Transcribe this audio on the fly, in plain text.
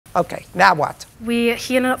Okay, now what? He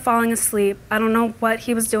ended up falling asleep. I don't know what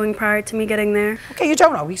he was doing prior to me getting there. Okay, you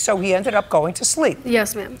don't know. So he ended up going to sleep.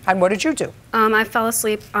 Yes, ma'am. And what did you do? I fell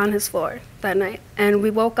asleep on his floor that night, and we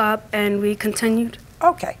woke up and we continued.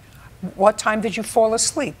 Okay. What time did you fall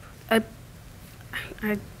asleep?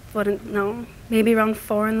 I wouldn't know. Maybe around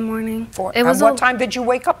 4 in the morning. 4. And what time did you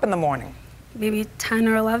wake up in the morning? Maybe 10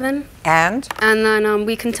 or 11. And? And then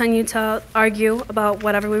we continued to argue about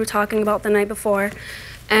whatever we were talking about the night before.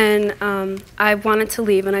 And I wanted to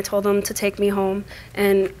leave, and I told him to take me home.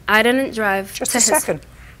 And I didn't drive Just a second.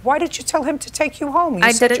 Why did you tell him to take you home? You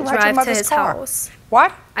I said didn't you had your drive to mother's his car. house.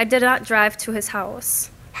 What? I did not drive to his house.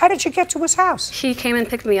 How did you get to his house? He came and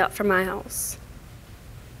picked me up from my house.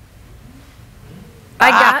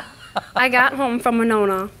 I got home from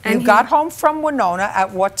Winona. And you got home from Winona at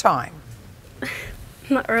what time?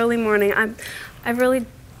 In the early morning. I really...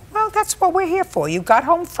 Well, that's what we're here for. You got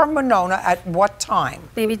home from Winona at what time?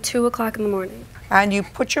 Maybe 2 o'clock in the morning. And you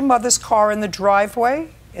put your mother's car in the driveway,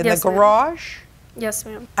 in the garage? Yes,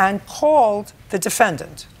 ma'am. And called the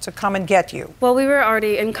defendant to come and get you? Well, we were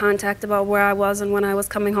already in contact about where I was and when I was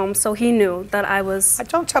coming home, so he knew that I was...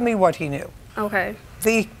 Don't tell me what he knew. Okay.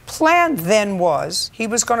 The plan then was he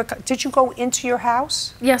was going to... Did you go into your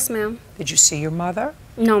house? Yes, ma'am. Did you see your mother?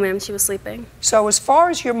 No, ma'am. She was sleeping. So as far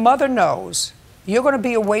as your mother knows, you're going to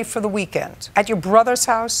be away for the weekend at your brother's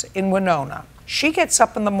house in Winona. She gets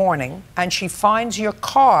up in the morning and she finds your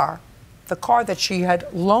car, the car that she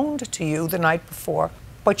had loaned to you the night before,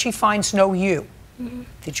 but she finds no you. Mm-hmm.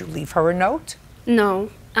 Did you leave her a note? No.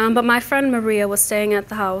 But my friend Maria was staying at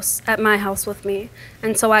my house with me.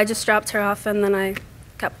 And so I just dropped her off and then I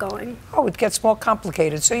kept going. Oh, it gets more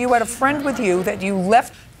complicated. So you had a friend with you that you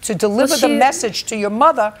left to deliver the message to your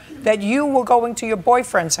mother that you were going to your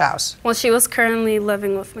boyfriend's house. Well, she was currently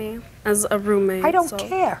living with me as a roommate. I don't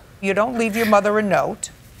care. You don't leave your mother a note.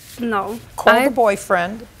 No. Call the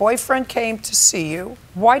boyfriend. Boyfriend came to see you.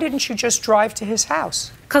 Why didn't you just drive to his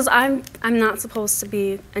house? Because I'm not supposed to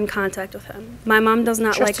be in contact with him. My mom does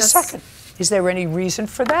not like us. Just a second. Is there any reason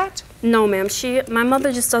for that? No, ma'am. My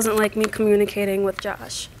mother just doesn't like me communicating with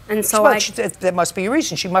Josh. And so there must be a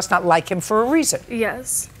reason. She must not like him for a reason.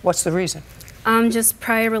 Yes. What's the reason? Just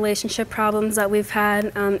prior relationship problems that we've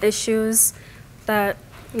had, issues that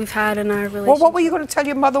we've had in our relationship. Well, what were you going to tell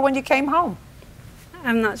your mother when you came home?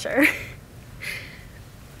 I'm not sure.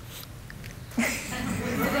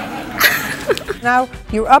 Now,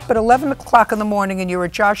 you're up at 11 o'clock in the morning and you're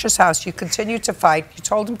at Josh's house. You continued to fight. You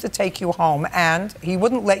told him to take you home and he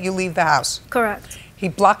wouldn't let you leave the house. Correct. He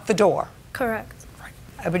blocked the door. Correct.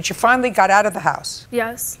 Right. But you finally got out of the house.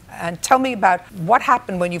 Yes. And tell me about what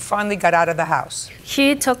happened when you finally got out of the house.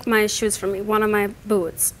 He took my shoes from me, one of my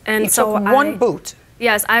boots. And he took one boot?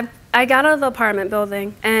 Yes. I got out of the apartment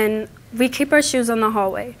building and we keep our shoes in the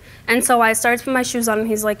hallway. And so I started to put my shoes on and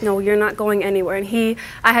he's like, no, you're not going anywhere. And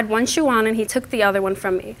I had one shoe on and he took the other one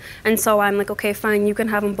from me. And so I'm like, okay, fine, you can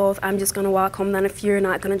have them both. I'm just gonna walk home then if you're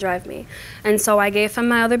not gonna drive me. And so I gave him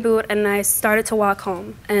my other boot and I started to walk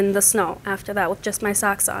home in the snow after that with just my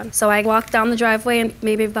socks on. So I walked down the driveway and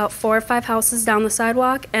maybe about 4 or 5 houses down the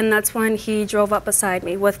sidewalk and that's when he drove up beside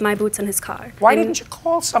me with my boots in his car. Why didn't you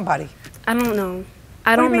call somebody? I don't know.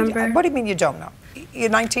 I don't remember. What do you mean you don't know? You're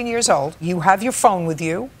 19 years old. You have your phone with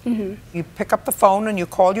you. Mm-hmm. You pick up the phone and you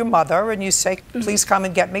call your mother and you say, please come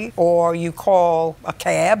and get me. Or you call a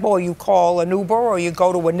cab or you call an Uber or you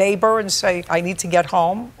go to a neighbor and say, I need to get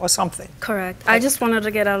home or something. Correct. I just wanted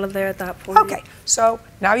to get out of there at that point. Okay. So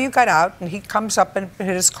now you got out and he comes up in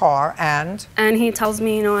his car and? And he tells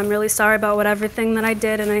me, you know, I'm really sorry about everything that I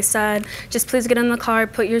did. And I said, just please get in the car,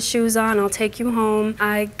 put your shoes on, I'll take you home.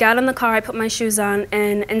 I got in the car, I put my shoes on,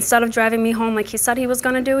 and instead of driving me home like he said he was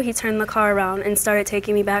going to do, he turned the car around and started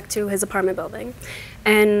taking me back to his apartment building.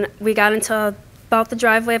 And we got into about the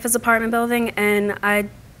driveway of his apartment building and I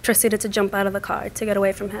proceeded to jump out of the car to get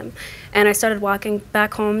away from him. And I started walking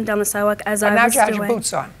back home down the sidewalk as I was doing. And now you had your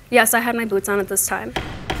boots on? Yes, I had my boots on at this time.